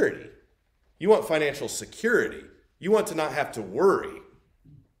security. You want financial security. You want to not have to worry.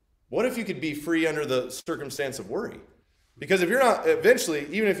 What if you could be free under the circumstance of worry? Because if you're not, eventually,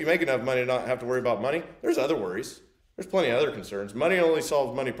 even if you make enough money to not have to worry about money, there's other worries. There's plenty of other concerns. Money only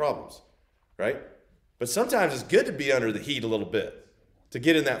solves money problems, right? But sometimes it's good to be under the heat a little bit, to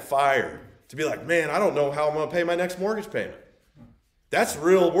get in that fire, to be like, man, I don't know how I'm going to pay my next mortgage payment. That's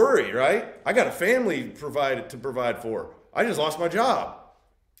real worry, right? I got a family to provide for. I just lost my job.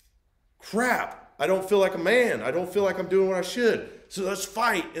 Crap. I don't feel like a man. I don't feel like I'm doing what I should. So let's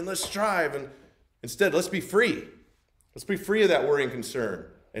fight and let's strive. And instead, let's be free. Let's be free of that worry and concern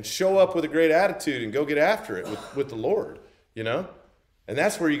and show up with a great attitude and go get after it with the Lord, you know? And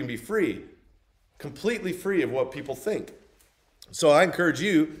that's where you can be free, completely free of what people think. So I encourage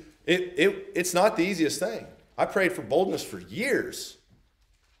you, it's not the easiest thing. I prayed for boldness for years.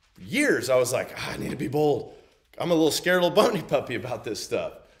 I was like, I need to be bold. I'm a little scared little bunny puppy about this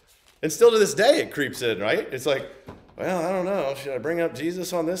stuff. And still to this day, it creeps in, right? It's like, well, I don't know. Should I bring up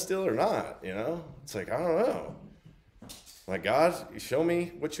Jesus on this still or not? You know? It's like, I don't know. Like, God, you show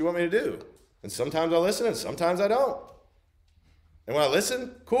me what you want me to do. And sometimes I listen and sometimes I don't. And when I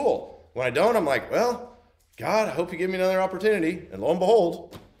listen, cool. When I don't, I'm like, well, God, I hope you give me another opportunity. And lo and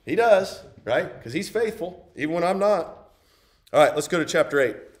behold, he does, right? Because he's faithful, even when I'm not. All right, let's go to chapter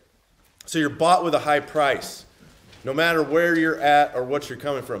 8. So you're bought with a high price, no matter where you're at or what you're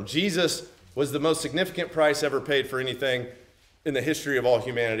coming from. Jesus was the most significant price ever paid for anything in the history of all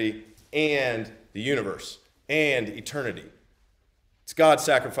humanity and the universe and eternity. It's God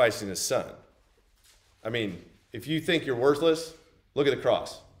sacrificing his son. I mean, if you think you're worthless, look at the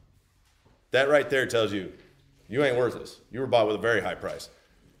cross. That right there tells you, you ain't worthless. You were bought with a very high price.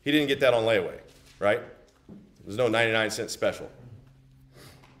 He didn't get that on layaway, right? There's no 99-cent special.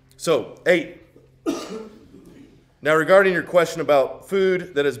 So, 8. Now, regarding your question about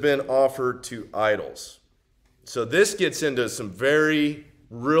food that has been offered to idols. So this gets into some very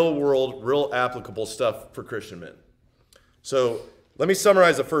real world, real applicable stuff for Christian men. So let me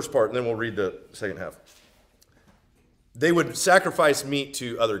summarize the first part and then we'll read the second half. They would sacrifice meat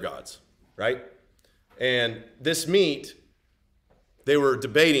to other gods, right? And this meat they were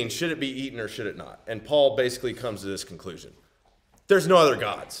debating, should it be eaten or should it not? And Paul basically comes to this conclusion. There's no other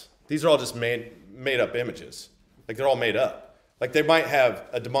gods. These are all just made up images. Like they're all made up. Like they might have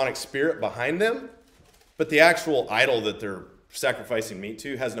a demonic spirit behind them, but the actual idol that they're sacrificing meat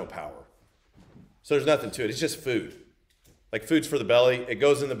to has no power. So there's nothing to it. It's just food. Like food's for the belly. It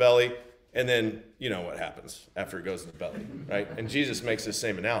goes in the belly, and then you know what happens after it goes in the belly, right? And Jesus makes the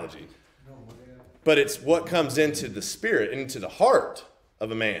same analogy. But it's what comes into the spirit, into the heart of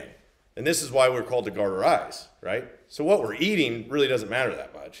a man. And this is why we're called to guard our eyes, right? So what we're eating really doesn't matter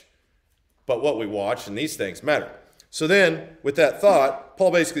that much. But what we watch and these things matter. So then, with that thought,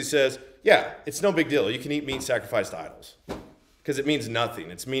 Paul basically says, yeah, it's no big deal. You can eat meat sacrificed to idols. Because it means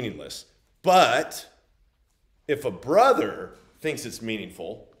nothing. It's meaningless. But if a brother thinks it's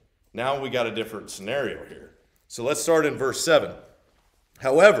meaningful, now we got a different scenario here. So let's start in verse 7.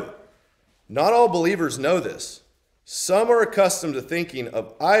 However, not all believers know this. Some are accustomed to thinking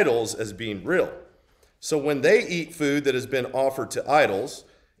of idols as being real. So when they eat food that has been offered to idols,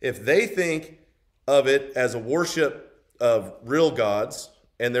 if they think of it as a worship of real gods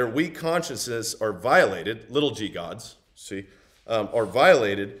and their weak consciences are violated, little g gods, are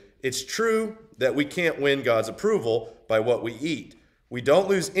violated, it's true that we can't win God's approval by what we eat. We don't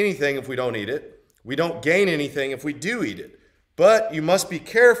lose anything if we don't eat it. We don't gain anything if we do eat it. But you must be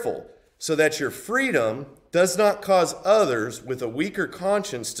careful so that your freedom does not cause others with a weaker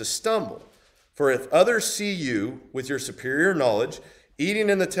conscience to stumble. For if others see you with your superior knowledge eating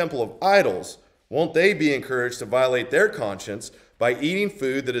in the temple of idols, won't they be encouraged to violate their conscience by eating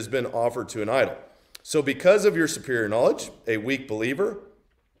food that has been offered to an idol? So because of your superior knowledge, a weak believer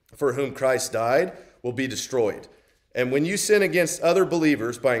for whom Christ died will be destroyed. And when you sin against other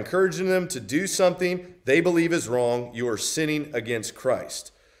believers by encouraging them to do something they believe is wrong, you are sinning against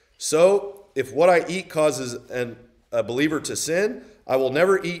Christ. So if what I eat causes a believer to sin, I will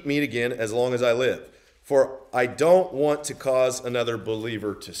never eat meat again as long as I live. For I don't want to cause another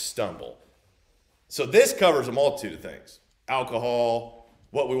believer to stumble. So this covers a multitude of things. Alcohol,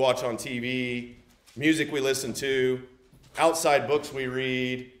 what we watch on TV, music we listen to, outside books we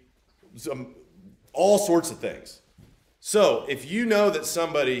read, all sorts of things. So if you know that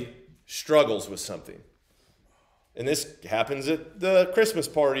somebody struggles with something, and this happens at the Christmas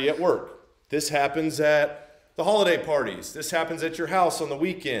party at work, this happens at the holiday parties, this happens at your house on the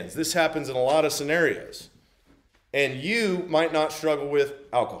weekends, this happens in a lot of scenarios, and you might not struggle with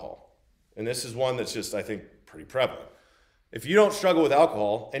alcohol. And this is one that's just, I think, pretty prevalent. If you don't struggle with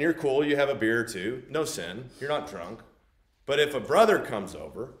alcohol and you're cool, you have a beer or two, no sin, you're not drunk. But if a brother comes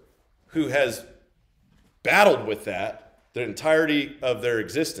over who has battled with that the entirety of their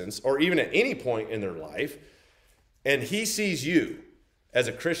existence, or even at any point in their life, and he sees you as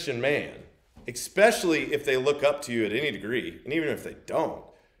a Christian man, especially if they look up to you at any degree, and even if they don't,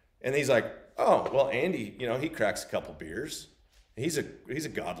 and he's like, oh, well, Andy, he cracks a couple beers. He's a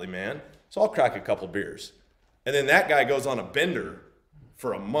godly man, so I'll crack a couple beers. And then that guy goes on a bender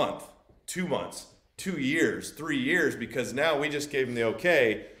for a month, 2 months, 2 years, 3 years, because now we just gave him the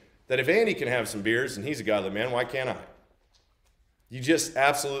okay that if Andy can have some beers and he's a godly man, why can't I? You just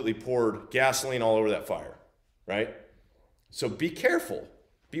absolutely poured gasoline all over that fire, right? So be careful,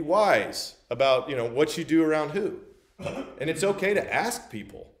 be wise about, what you do around who. And it's okay to ask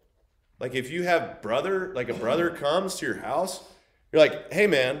people. Like if you have a brother comes to your house, you're like, hey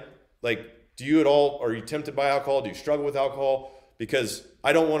man, do you at all, are you tempted by alcohol? Do you struggle with alcohol? Because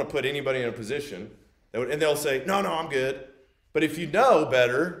I don't want to put anybody in a position and they'll say, no, I'm good. But if you know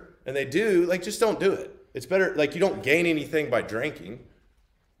better and they do, just don't do it. It's better, you don't gain anything by drinking.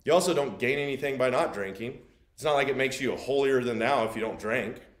 You also don't gain anything by not drinking. It's not like it makes you a holier than thou if you don't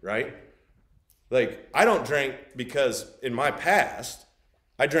drink, right? I don't drink because in my past,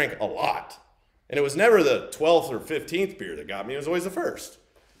 I drank a lot. And it was never the 12th or 15th beer that got me. It was always the first.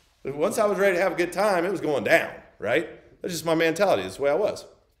 Once I was ready to have a good time, it was going down, right? That's just my mentality. That's the way I was.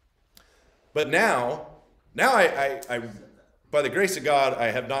 But now I by the grace of God,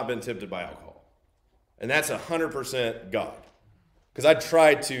 I have not been tempted by alcohol. And that's 100% God. Because I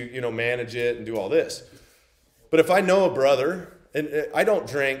tried to, manage it and do all this. But if I know a brother, and I don't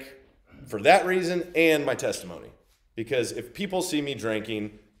drink for that reason and my testimony. Because if people see me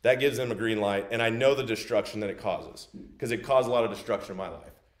drinking, that gives them a green light, and I know the destruction that it causes. Because it caused a lot of destruction in my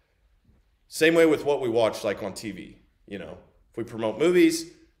life. Same way with what we watch on TV. If we promote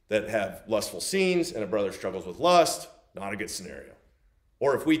movies that have lustful scenes and a brother struggles with lust, not a good scenario.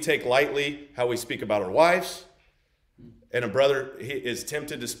 Or if we take lightly how we speak about our wives, and a brother is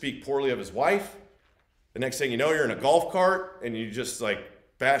tempted to speak poorly of his wife, the next thing you know, you're in a golf cart and you just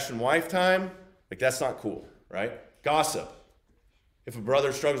bashing wife time. That's not cool, right? Gossip. If a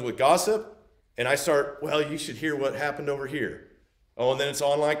brother struggles with gossip and I start, well, you should hear what happened over here. Oh, and then it's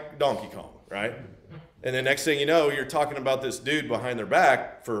on like Donkey Kong, right? And the next thing you know, you're talking about this dude behind their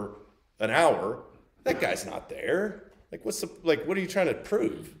back for an hour. That guy's not there. Like, what are you trying to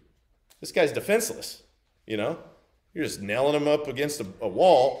prove? This guy's defenseless, you know? You're just nailing him up against a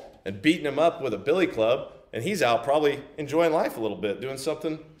wall and beating him up with a billy club, and he's out probably enjoying life a little bit, doing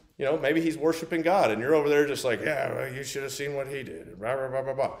something, you know, maybe he's worshiping God, and you're over there just like, yeah, well, you should have seen what he did, blah, blah, blah,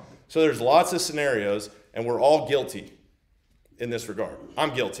 blah, blah. So there's lots of scenarios, and we're all guilty in this regard.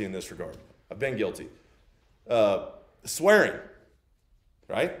 I'm guilty in this regard. I've been guilty. Swearing,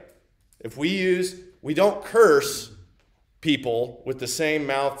 right? If we don't curse people with the same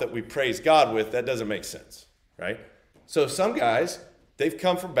mouth that we praise God with, that doesn't make sense, right? So some guys, they've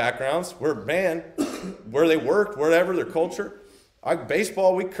come from backgrounds where, man, where they worked, wherever, their culture,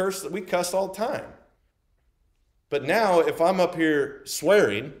 baseball, we cussed all the time. But now, if I'm up here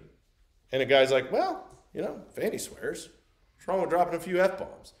swearing, and a guy's like, well, you know, Fanny swears, what's wrong with dropping a few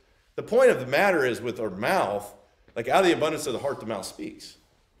F-bombs? The point of the matter is with our mouth, like out of the abundance of the heart, the mouth speaks,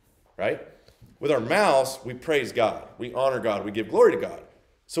 right? With our mouths, we praise God, we honor God, we give glory to God.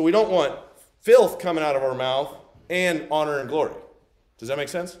 So we don't want filth coming out of our mouth and honor and glory. Does that make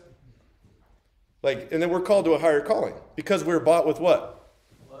sense? Like, and then we're called to a higher calling because we're bought with what?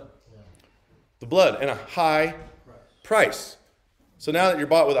 Blood. Yeah. The blood and a high price. So now that you're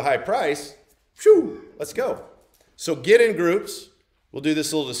bought with a high price, whew, let's go. So get in groups. We'll do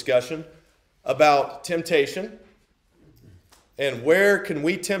this little discussion about temptation and where can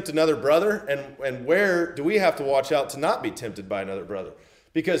we tempt another brother and where do we have to watch out to not be tempted by another brother?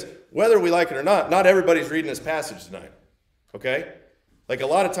 Because whether we like it or not everybody's reading this passage tonight, okay? Like a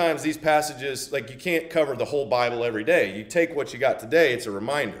lot of times these passages, like you can't cover the whole Bible every day. You take what you got today, it's a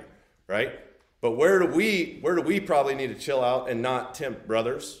reminder, right? But where do we probably need to chill out and not tempt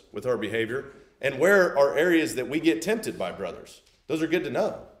brothers with our behavior? And where are areas that we get tempted by brothers? Those are good to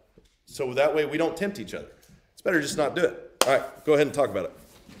know. So that way we don't tempt each other. It's better just not do it. All right, go ahead and talk about it.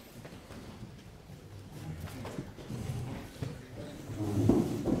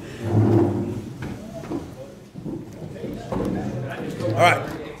 All right,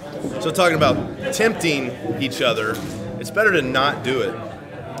 so talking about tempting each other, it's better to not do it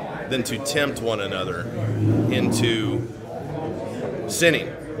than to tempt one another into sinning.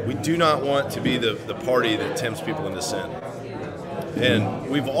 We do not want to be the party that tempts people into sin. And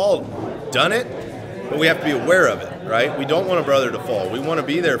we've all done it, but we have to be aware of it, right? We don't want a brother to fall. We want to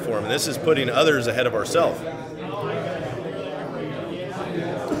be there for him. And this is putting others ahead of ourselves.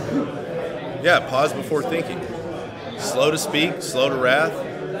 Yeah, pause before thinking. Slow to speak, slow to wrath,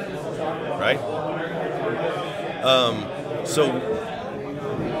 right? So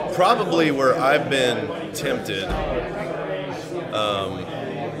probably where I've been tempted,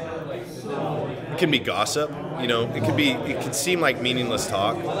 it can be gossip. You know, it can seem like meaningless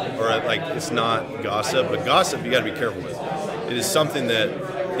talk or like it's not gossip, but gossip you got to be careful with. It is something that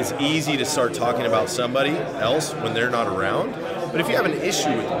is easy to start talking about somebody else when they're not around. But if you have an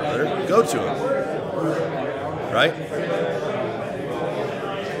issue with the brother, go to him, right?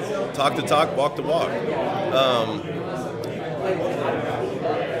 Talk the talk, walk the walk.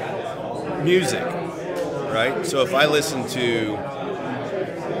 Music, right? So if I listen to,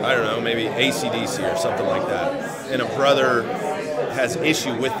 I don't know, maybe AC/DC or something like that, and a brother has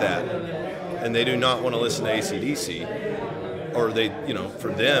issue with that, and they do not want to listen to AC/DC, or they, you know, for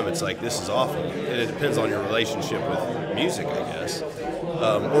them it's like, this is awful. And it depends on your relationship with music, I guess.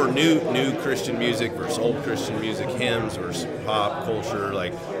 Or new Christian music versus old Christian music, hymns versus pop culture,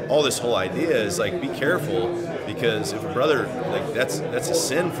 like all this whole idea is like, be careful, because if a brother, like that's a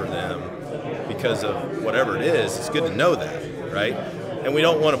sin for them because of whatever it is, it's good to know that, right? And we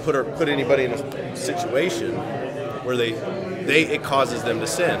don't want to put anybody in a situation where it causes them to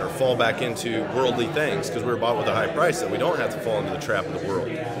sin or fall back into worldly things, because we're bought with a high price, that we don't have to fall into the trap of the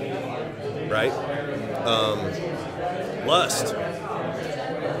world, right? Lust.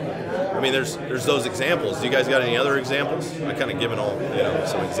 I mean, there's those examples. Do you guys got any other examples? I kind of given all, you know,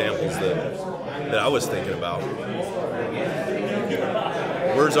 some examples that I was thinking about.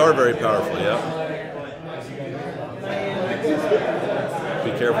 Words are very powerful, yeah.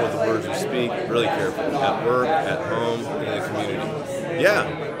 Be careful with the words you speak. Really careful at work, at home, in the community.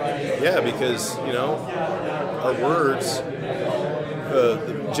 Yeah, because you know our words.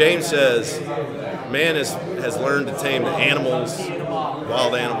 James says, man has learned to tame animals,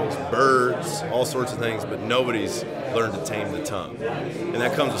 wild animals, birds, all sorts of things, but nobody's learned to tame the tongue. And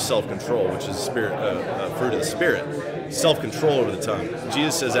that comes with self-control, which is fruit of the Spirit. Self-control over the tongue.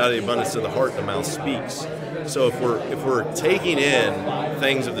 Jesus says, out of the abundance of the heart, the mouth speaks. So if we're taking in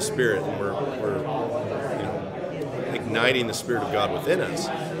things of the Spirit and we're igniting the Spirit of God within us,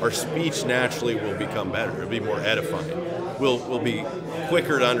 our speech naturally will become better. It'll be more edifying. We'll be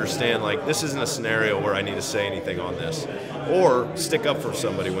quicker to understand, like, this isn't a scenario where I need to say anything on this, or stick up for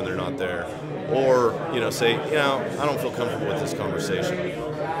somebody when they're not there, or say, I don't feel comfortable with this conversation,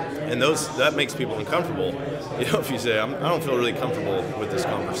 and that makes people uncomfortable. If you say, I don't feel really comfortable with this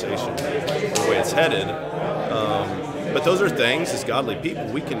conversation, the way it's headed. But those are things as godly people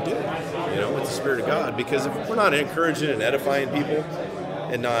we can do, with the Spirit of God, because if we're not encouraging and edifying people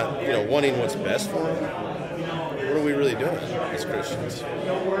and not, wanting what's best for them, what are we really doing as Christians?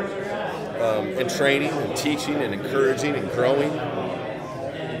 And training and teaching and encouraging and growing.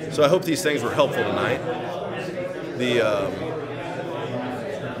 So I hope these things were helpful tonight.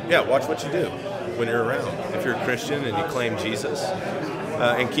 Watch what you do when you're around. If you're a Christian and you claim Jesus,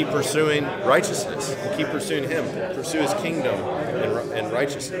 and keep pursuing righteousness, and keep pursuing Him. Pursue His kingdom and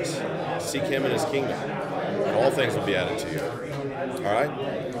righteousness. Seek Him and His kingdom. And all things will be added to you. All right?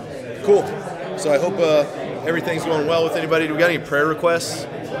 Cool. So I hope everything's going well with anybody. Do we got any prayer requests?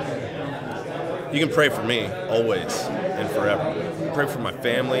 You can pray for me always and forever. Pray for my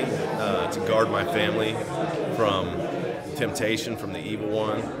family, to guard my family from temptation from the evil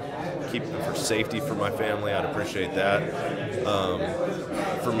one. Keep for safety for my family. I'd appreciate that.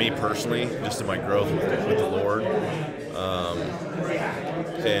 For me personally, just in my growth with the Lord,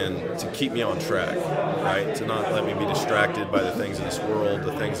 and to keep me on track, right? To not let me be distracted by the things of this world,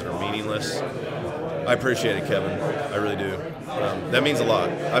 the things that are meaningless. I appreciate it, Kevin. I really do. That means a lot.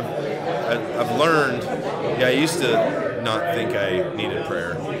 I've learned. I used to not think I needed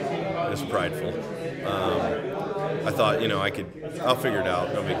prayer. I was prideful. I thought, I'll figure it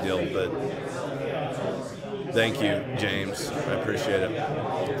out, no big deal. But thank you, James. I appreciate it.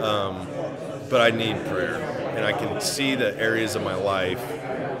 But I need prayer, and I can see the areas of my life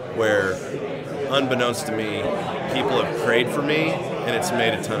where, unbeknownst to me, people have prayed for me, and it's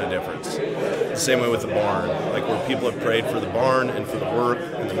made a ton of difference. The same way with the barn, like where people have prayed for the barn and for the work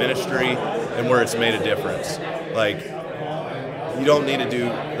and the ministry, and where it's made a difference. Like, you don't need to do,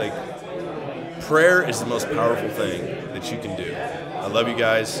 prayer is the most powerful thing that you can do. I love you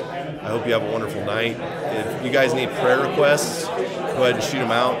guys. I hope you have a wonderful night. If you guys need prayer requests, go ahead and shoot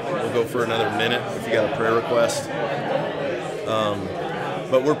them out. We'll go for another minute if you got a prayer request.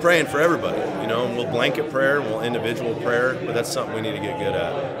 But we're praying for everybody, and we'll blanket prayer, we'll individual prayer, but that's something we need to get good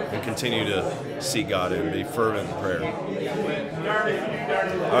at and continue to seek God and be fervent in prayer.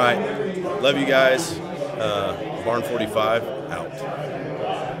 All right. Love you guys. Barn 45 out.